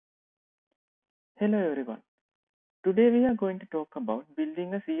Hello everyone. Today we are going to talk about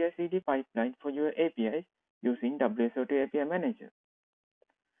building a CI/CD pipeline for your APIs using WSO2 API Manager.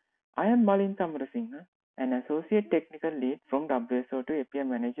 I am Malin Tamarasinghe, an associate technical lead from WSO2 API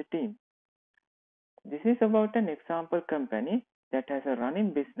Manager team. This is about an example company that has a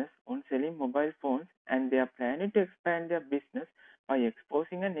running business on selling mobile phones, and they are planning to expand their business by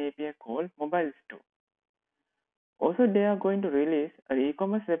exposing an API called Mobile Store. Also, they are going to release an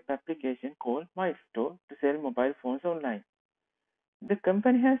e-commerce web application called My Store to sell mobile phones online. The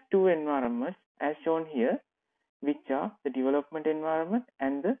company has two environments as shown here, which are the development environment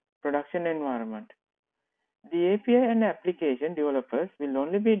and the production environment. The API and application developers will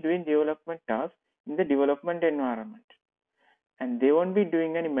only be doing development tasks in the development environment, and they won't be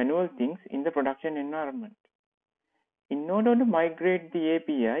doing any manual things in the production environment. In order to migrate the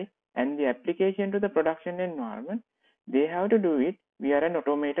API and the application to the production environment, they have to do it via an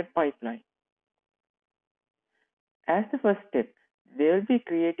automated pipeline. As the first step, they will be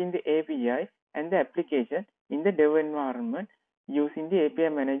creating the API and the application in the dev environment using the API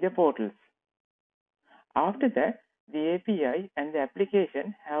Manager portals. After that, the API and the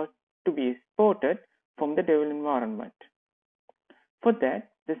application have to be exported from the dev environment. For that,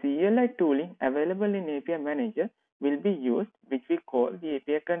 the CLI tooling available in API Manager will be used, which we call the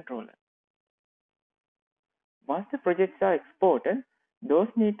API controller. Once the projects are exported, those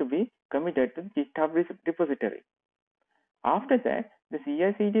need to be committed to the GitHub repository. After that, the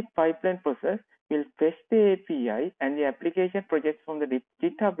CI/CD pipeline process will fetch the API and the application projects from the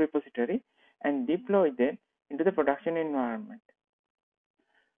GitHub repository and deploy them into the production environment.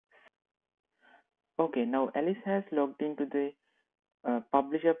 Okay, now Alice has logged into the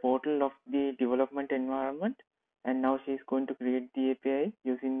publisher portal of the development environment, and now she is going to create the API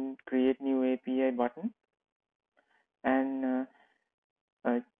using create new API button, and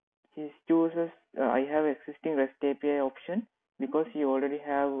she chooses I have existing REST API option because she already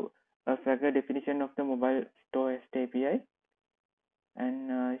have a Swagger definition of the mobile store REST API,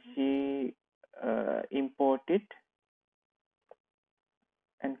 and she import it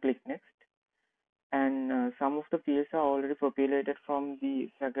and click next. And some of the fields are already populated from the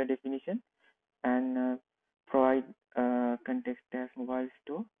Swagger definition, and provide context as mobile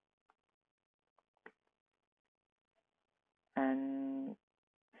store, and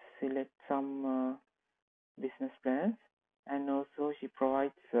select some business plans, and also she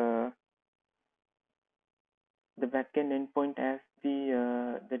provides the backend endpoint as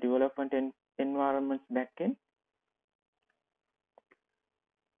the development environment's backend.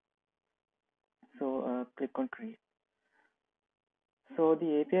 So click on create. So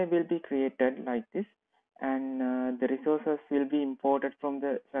the API will be created like this, and the resources will be imported from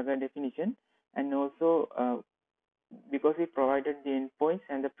the Swagger definition, and also because we provided the endpoints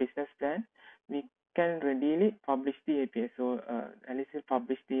and the business plan, we can readily publish the API. So Alice will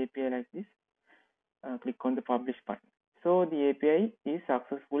publish the API like this. Click on the publish button. So the API is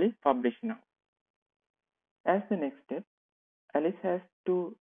successfully published now. As the next step, Alice has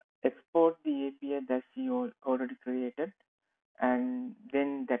to export the API that she already created, and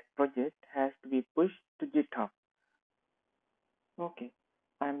then that project has to be pushed to GitHub. Okay,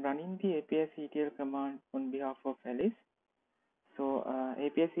 I'm running the API-CTL command on behalf of Alice. So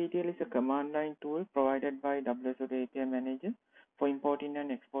API-CTL is a command line tool provided by WSO2 API Manager for importing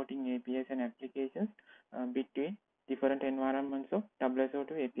and exporting APIs and applications between different environments of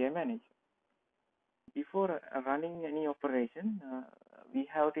WSO2 API Manager. Before running any operation, we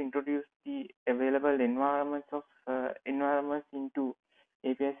have to introduce the available environments into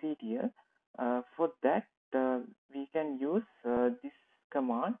API-CTL. For that, we can use this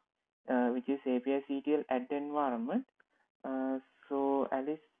command, which is API-CTL add environment. So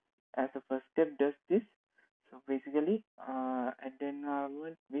Alice, as a first step, does this. So basically, add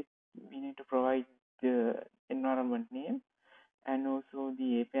environment we need to provide the environment name, and also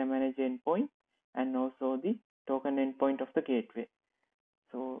the API Manager endpoint, and also the token endpoint of the gateway.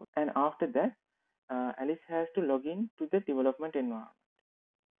 So, and after that, Alice has to log in to the development environment.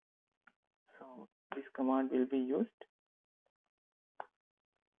 So this command will be used.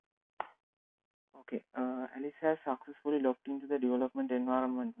 Okay, Alice has successfully logged into the development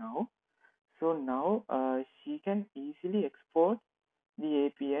environment now. So now she can easily export the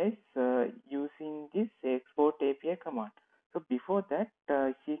APIs using this export API command. So before that,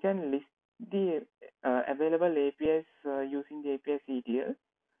 she can list the available APIs using the API-CTL.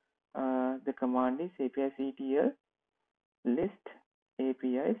 The command is API-CTL list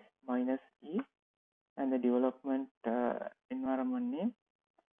APIs -e and the development environment name.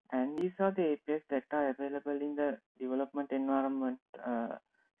 And these are the APIs that are available in the development environment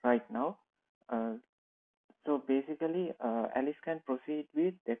right now. So basically, Alice can proceed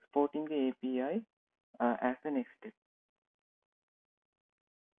with exporting the API as the next step.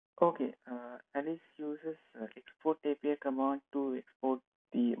 Okay, Alice uses export API command to export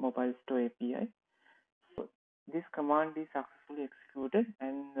the mobile store API. So this command is successfully executed,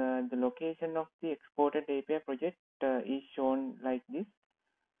 and the location of the exported API project is shown like this.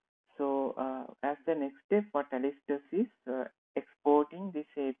 So as the next step, what Alice does is exporting this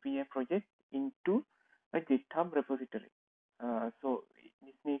API project into a GitHub repository. So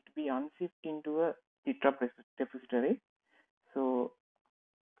this needs to be unzipped into a GitHub repository. So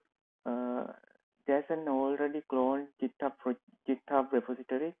there's an already cloned GitHub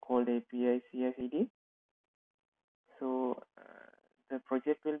repository called API CI/CD. So the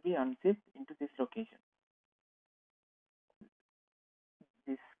project will be unzipped into this location.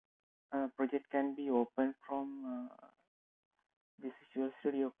 This project can be opened from this Visual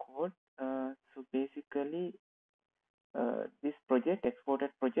Studio Code. So basically, this project, exported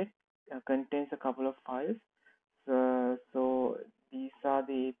project, contains a couple of files. So these are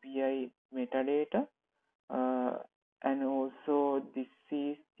the API metadata, and also this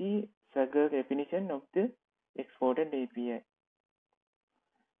is the Swagger definition of the exported API.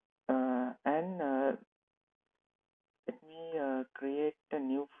 And let me create a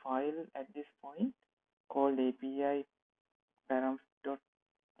new file at this point called API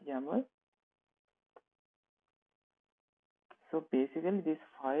params.yaml. So basically, this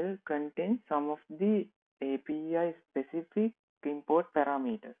file contains some of the API specific import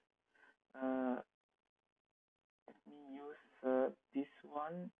parameters. Let me use this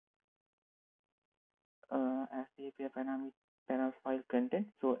one as the API params file content.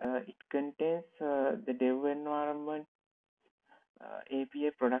 So it contains the dev environment,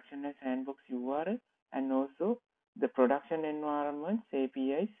 API production and sandbox URL, and also the production environments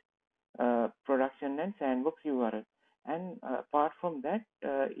APIs, production and sandbox URL. And apart from that,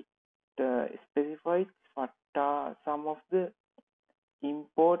 it specifies what are some of the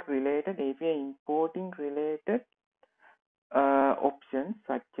import related API importing related options,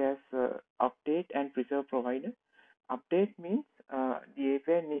 such as update and preserve provider. Update means the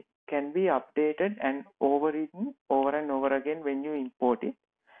API can be updated and overwritten over and over again when you import it.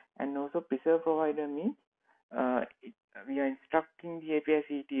 And also preserve provider means we are instructing the API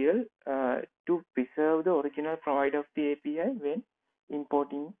CTL to preserve the original provider of the API when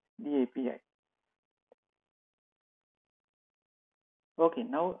importing the API. Okay,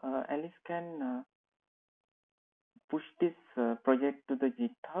 now Alice can push this project to the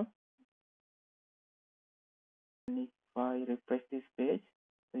GitHub. And if I refresh this page,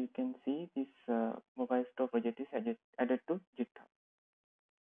 so you can see this mobile store project is added to GitHub.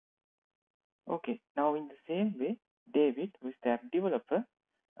 Okay, now in the same way, David, who is the app developer,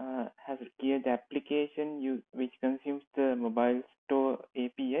 has created the application which consumes the mobile store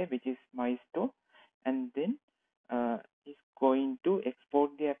API, which is my store, and then is going to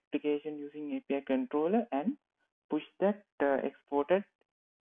export the application using API controller and push that exported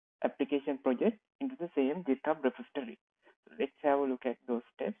application project into the same GitHub repository. So let's have a look at those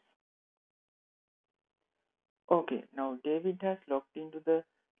steps. Okay, now David has logged into the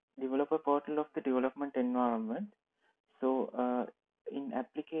developer portal of the development environment. So in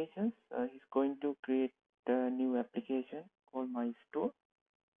applications, he's going to create a new application called my store.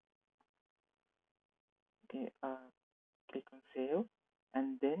 Okay, click on save,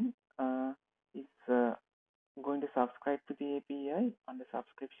 and then he's going to subscribe to the API under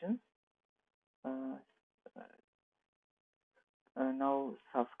subscriptions. Now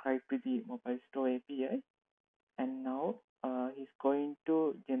subscribe to the mobile store API, and now he's going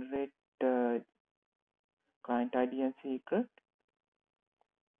to generate client ID and secret.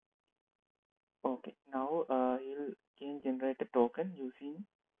 Okay, now he'll can generate a token using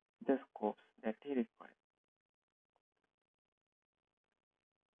the scopes that he requires.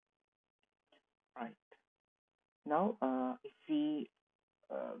 Right. Now, if we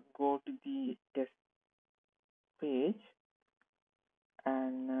go to the test page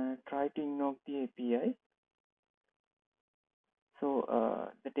and try to invoke the API, so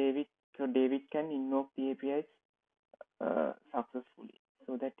David can invoke the APIs successfully,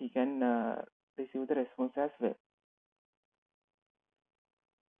 so that he can receive the response as well.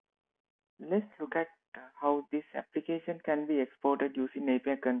 Let's look at how this application can be exported using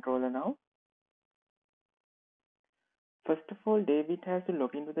API controller now. First of all, David has to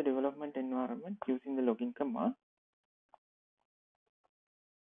log into the development environment using the login command,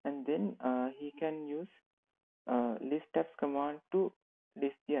 and then he can use list apps command to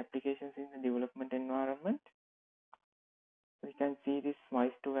list the applications in the development environment. We can see this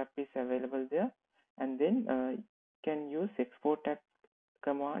WSO2 app is available there, and then you can use export app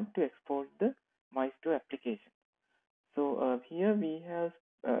command to export the WSO2 application. So here we have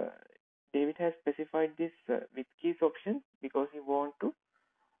David has specified this with keys option because he want to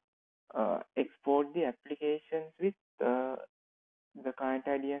export the applications with the client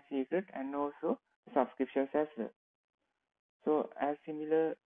ID and secret, and also subscriptions as well. So as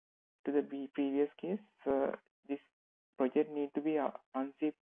similar to the previous case, this project need to be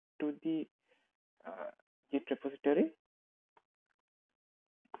unzipped to the Git repository,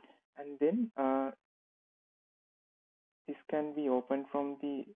 and then this can be opened from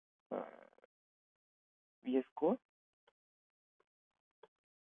the VS Code,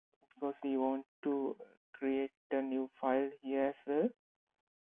 because we want to create a new file here as well.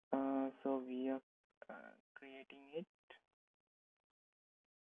 So we are creating it.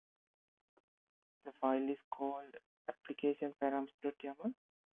 The file is called application params.yaml.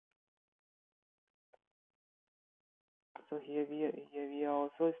 So here we are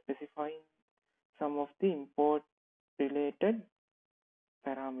also specifying some of the import related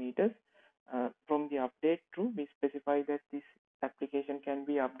parameters. From the update true, we specify that this application can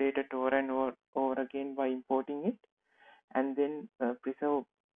be updated over and over again by importing it, and then preserve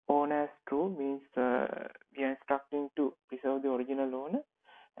on as true means we are instructing to preserve the original owner,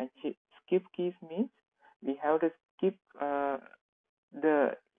 and skip keys means we have to skip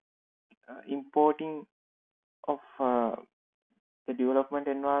the importing of the development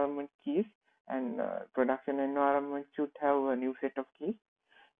environment keys, and production environment should have a new set of keys.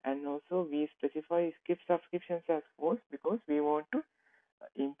 And also we specify skip subscriptions as false because we want to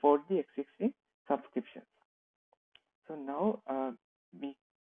import the existing subscriptions. So now we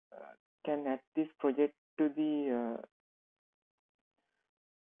can add this project to the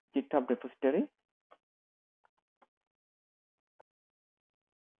GitHub repository.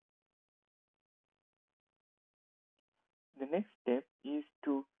 The next step is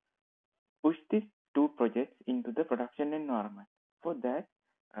to push these two projects into the production environment. For that,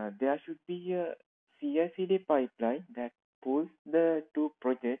 there should be a CI/CD pipeline that pulls the two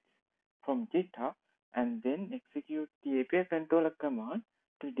projects from GitHub and then execute the API controller command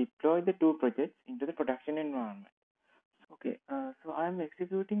to deploy the two projects into the production environment. Okay, so I am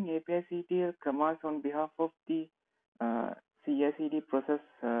executing API CTL commands on behalf of the CI/CD process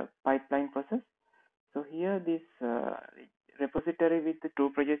pipeline process. So here this repository with the two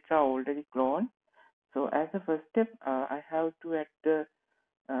projects are already cloned. So as a first step, I have to add the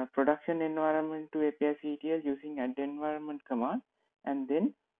production environment to API CTL using add environment command, and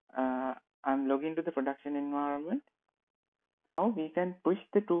then I'm logging to the production environment. Now we can push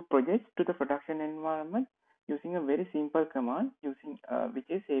the two projects to the production environment using a very simple command using which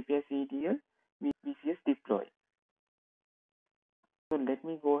is API CTL VCS deploy. So let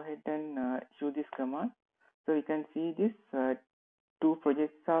me go ahead and issue this command. So you can see this two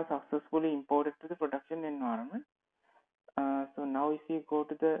projects are successfully imported to the production environment. So now if we go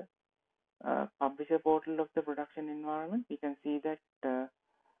to the publisher portal of the production environment, we can see that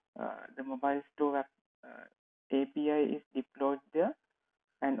the mobile store app, API is deployed there,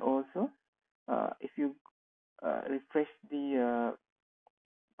 and also if you refresh the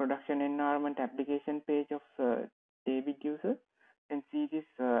production environment application page of David user, and see this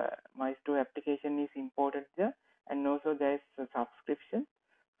my store application is imported there, and also there is a subscription.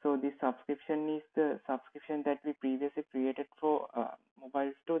 So this subscription is the subscription that we previously created for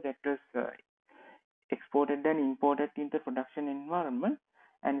mobile store that was exported and imported in the production environment.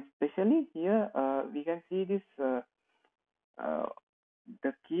 And especially here we can see this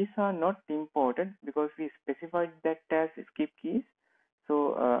the keys are not imported because we specified that as skip keys.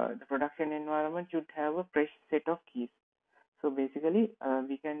 So the production environment should have a fresh set of keys. So basically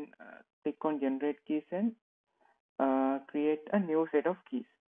we can click on generate keys and create a new set of keys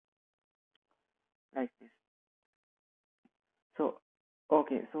like this. So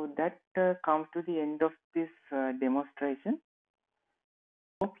okay, so that comes to the end of this demonstration.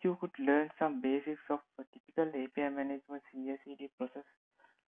 Hope you could learn some basics of a typical API management CI/CD process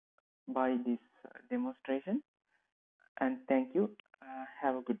by this demonstration, and thank you.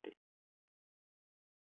 Have a good day.